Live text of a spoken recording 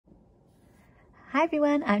Hi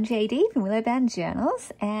everyone, I'm JD from Willowbound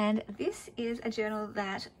Journals, and this is a journal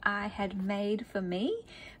that I had made for me,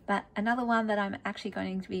 but another one that I'm actually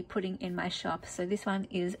going to be putting in my shop. So this one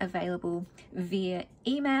is available via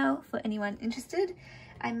email for anyone interested.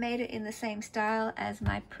 I made it in the same style as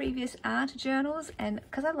my previous art journals, and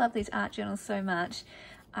because I love these art journals so much,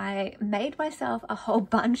 I made myself a whole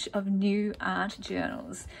bunch of new art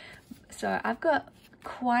journals. So I've got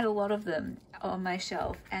quite a lot of them on my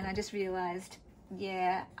shelf, and I just realized,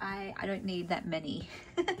 yeah, I don't need that many.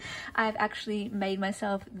 I've actually made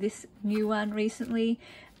myself this new one recently,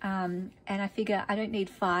 and I figure I don't need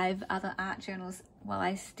 5 other art journals while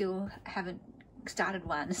I still haven't started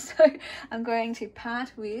one. So I'm going to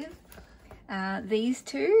part with these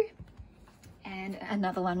 2 and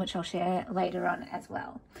another one which I'll share later on as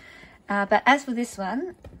well. But as for this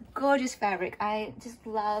one, gorgeous fabric. I just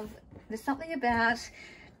love, there's something about,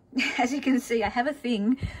 as you can see, I have a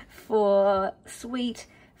thing for sweet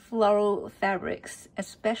floral fabrics,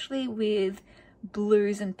 especially with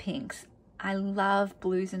blues and pinks. I love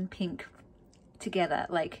blues and pink together,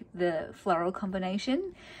 like the floral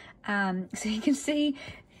combination. So you can see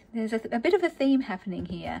there's a bit of a theme happening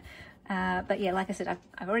here. But yeah, like I said,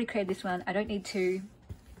 I've already created this one. I don't need 2,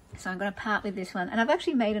 so I'm going to part with this one. And I've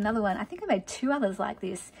actually made another one. I think I made 2 others like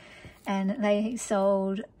this, and they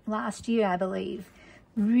sold last year, I believe.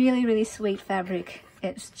 Really, really sweet fabric.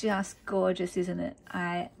 It's just gorgeous, isn't it?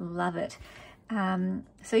 I love it.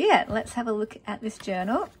 So yeah, let's have a look at this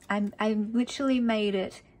journal. I literally made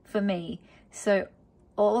it for me. So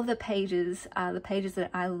all of the pages are the pages that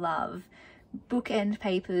I love. Bookend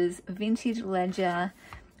papers, vintage ledger,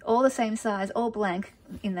 all the same size, all blank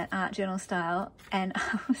in that art journal style. And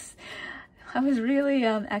I was really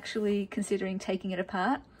actually considering taking it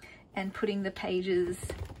apart and putting the pages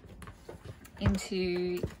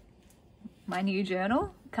into my new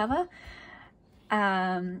journal cover,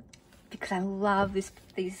 because I love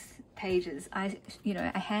these pages. I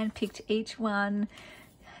handpicked each one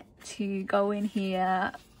to go in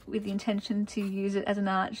here with the intention to use it as an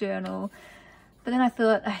art journal. But then I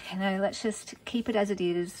thought, okay, no, let's just keep it as it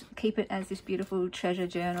is. Keep it as this beautiful treasure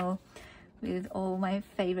journal with all my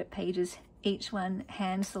favorite pages, each one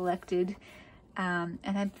hand selected. And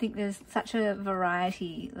I think there's such a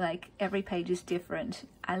variety, like every page is different.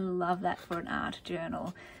 I love that for an art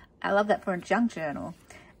journal. I love that for a junk journal.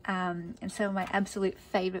 And so my absolute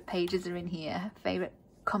favorite pages are in here, favorite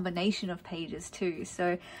combination of pages too.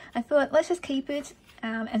 So I thought, let's just keep it,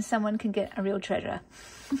 and someone can get a real treasure.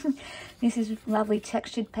 This is lovely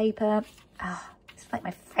textured paper. It's like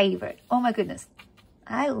my favorite. Oh my goodness.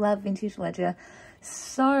 I love vintage ledger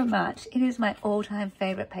so much. It is my all-time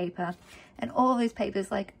favorite paper. And all these papers,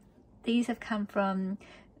 like these, have come from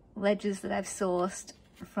ledgers that I've sourced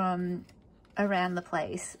from around the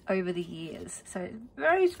place over the years. So it's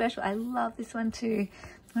very special. I love this one too.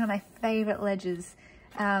 One of my favorite ledgers.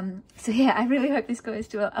 So yeah, I really hope this goes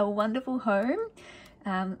to a wonderful home.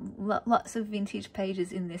 Lots of vintage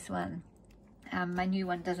pages in this one. My new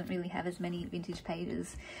one doesn't really have as many vintage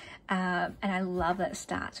pages. And I love that it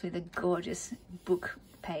starts with a gorgeous book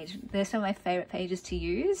page. They're some of my favorite pages to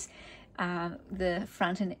use. The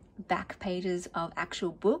front and back pages of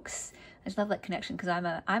actual books. I just love that connection because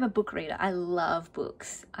I'm a book reader. I love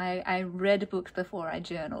books. I read books before I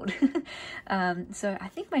journaled. So I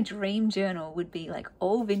think my dream journal would be like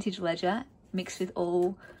all vintage ledger mixed with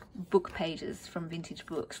all book pages from vintage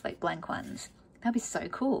books, like blank ones. That'd be so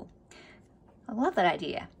cool. I love that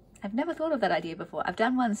idea. I've never thought of that idea before. I've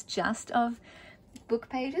done ones just of book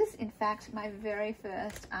pages. In fact, my very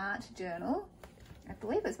first art journal, I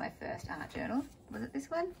believe it was my first art journal. Was it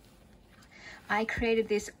this one? I created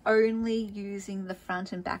this only using the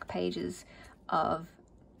front and back pages of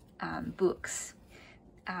books.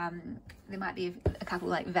 There might be a couple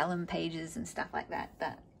like vellum pages and stuff like that,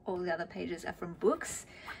 but all the other pages are from books.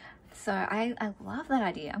 So I love that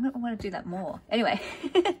idea. I want to do that more. Anyway,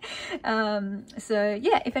 so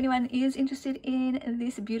yeah, if anyone is interested in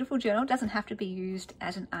this beautiful journal, it doesn't have to be used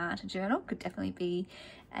as an art journal. Could definitely be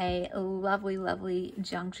a lovely, lovely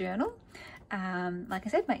junk journal. Like I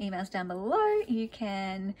said, my email's down below. You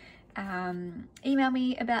can email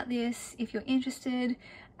me about this if you're interested,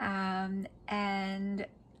 and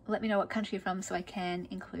let me know what country you're from so I can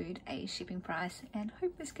include a shipping price, and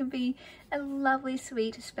hope this can be a lovely,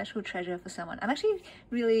 sweet, special treasure for someone. I'm actually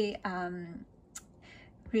really,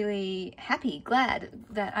 really happy, glad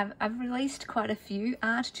that I've released quite a few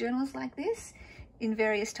art journals like this in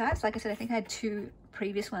various types. Like I said, I think I had 2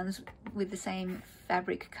 previous ones with the same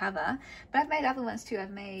fabric cover, but I've made other ones too.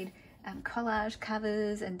 I've made collage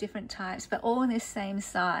covers and different types, but all in this same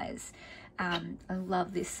size. I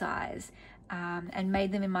love this size. and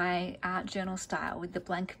made them in my art journal style with the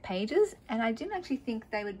blank pages. And I didn't actually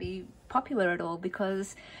think they would be popular at all,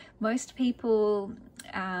 because most people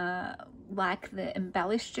like the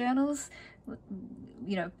embellished journals,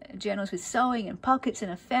 you know, journals with sewing and pockets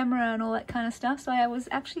and ephemera and all that kind of stuff. So I was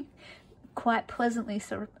actually quite pleasantly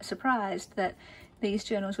surprised that these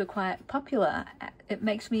journals were quite popular. It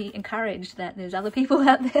makes me encouraged that there's other people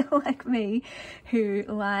out there like me who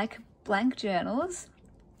like blank journals,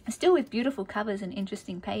 still with beautiful covers and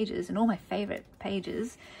interesting pages and all my favorite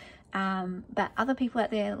pages, but other people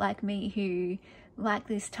out there like me who like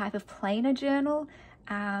this type of plainer journal.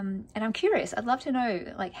 And I'm curious, I'd love to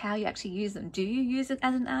know like how you actually use them. Do you use it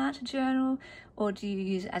as an art journal, or do you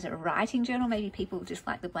use it as a writing journal? Maybe people just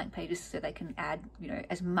like the blank pages so they can add, you know,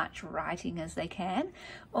 as much writing as they can,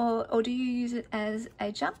 or do you use it as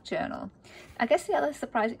a junk journal? I guess the other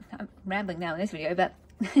surprising, I'm rambling now in this video, but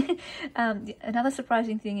another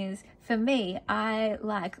surprising thing is, for me, I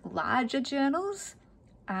like larger journals.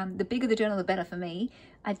 The bigger the journal, the better for me.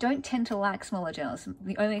 I don't tend to like smaller journals.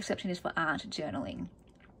 The only exception is for art journaling.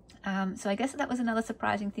 So I guess that was another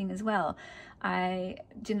surprising thing as well. I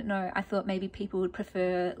didn't know, I thought maybe people would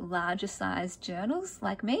prefer larger sized journals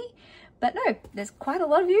like me, but no, there's quite a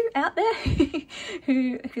lot of you out there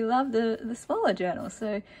who love the smaller journals.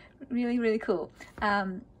 So really, really cool.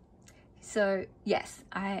 So yes,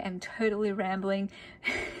 I am totally rambling,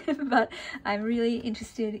 but I'm really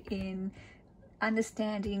interested in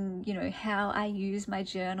understanding, you know, how I use my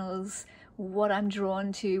journals, what I'm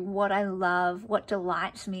drawn to, what I love, what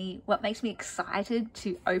delights me, what makes me excited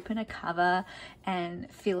to open a cover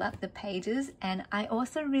and fill up the pages. And I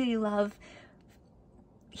also really love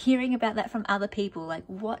hearing about that from other people. Like,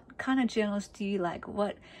 what kind of journals do you like?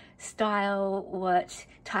 What style, what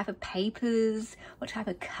type of papers, what type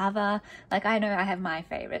of cover? Like, I know I have my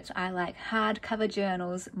favorites. I like hardcover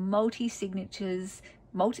journals, multi-signatures,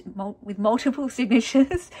 with multiple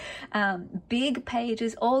signatures, big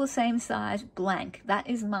pages, all the same size, blank. That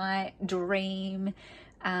is my dream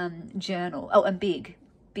journal. Oh, and big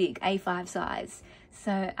A5 size.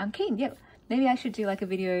 So I'm keen. Yep, maybe I should do like a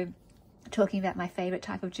video talking about my favorite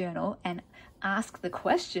type of journal and ask the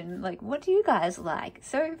question, like, what do you guys like?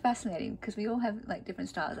 So fascinating, because we all have like different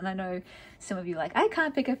styles, and I know some of you like, I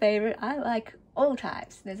can't pick a favorite. I like all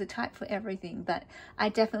types. There's a type for everything, but I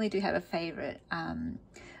definitely do have a favorite.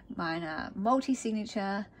 Mine are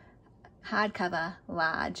multi-signature, hardcover,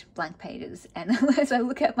 large, blank pages. And as I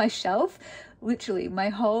look at my shelf, literally my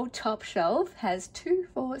whole top shelf has 2,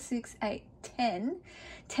 4, 6, 8,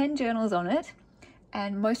 10 journals on it,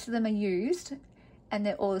 and most of them are used, and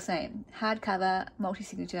they're all the same: hardcover,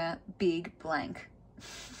 multi-signature, big, blank.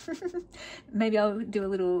 Maybe I'll do a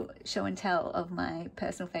little show and tell of my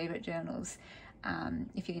personal favorite journals.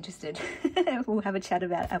 If you're interested, we'll have a chat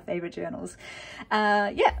about our favorite journals.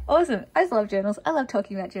 Yeah, awesome. I just love journals. I love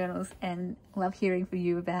talking about journals, and love hearing from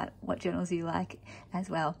you about what journals you like as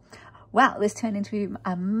well. Wow, this turned into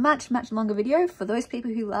a much, much longer video. For those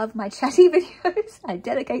people who love my chatty videos, I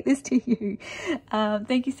dedicate this to you.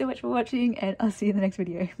 Thank you so much for watching, and I'll see you in the next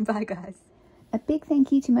video. Bye, guys. A big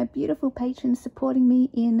thank you to my beautiful patrons supporting me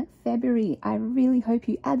in February. I really hope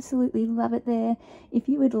you absolutely love it there. If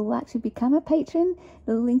you would like to become a patron,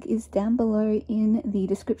 the link is down below in the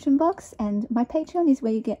description box. And my Patreon is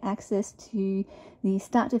where you get access to the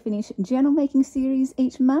start to finish journal making series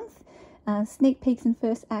each month, sneak peeks and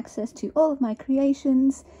first access to all of my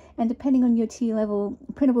creations, and depending on your tier level,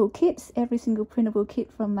 printable kits, every single printable kit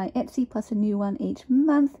from my Etsy plus a new one each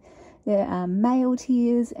month. There are mail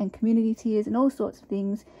tiers and community tiers and all sorts of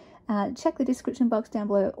things. Check the description box down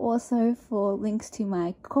below also for links to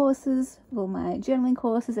my courses, for my journaling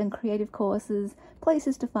courses and creative courses,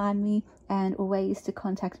 places to find me, and ways to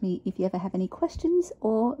contact me if you ever have any questions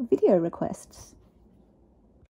or video requests.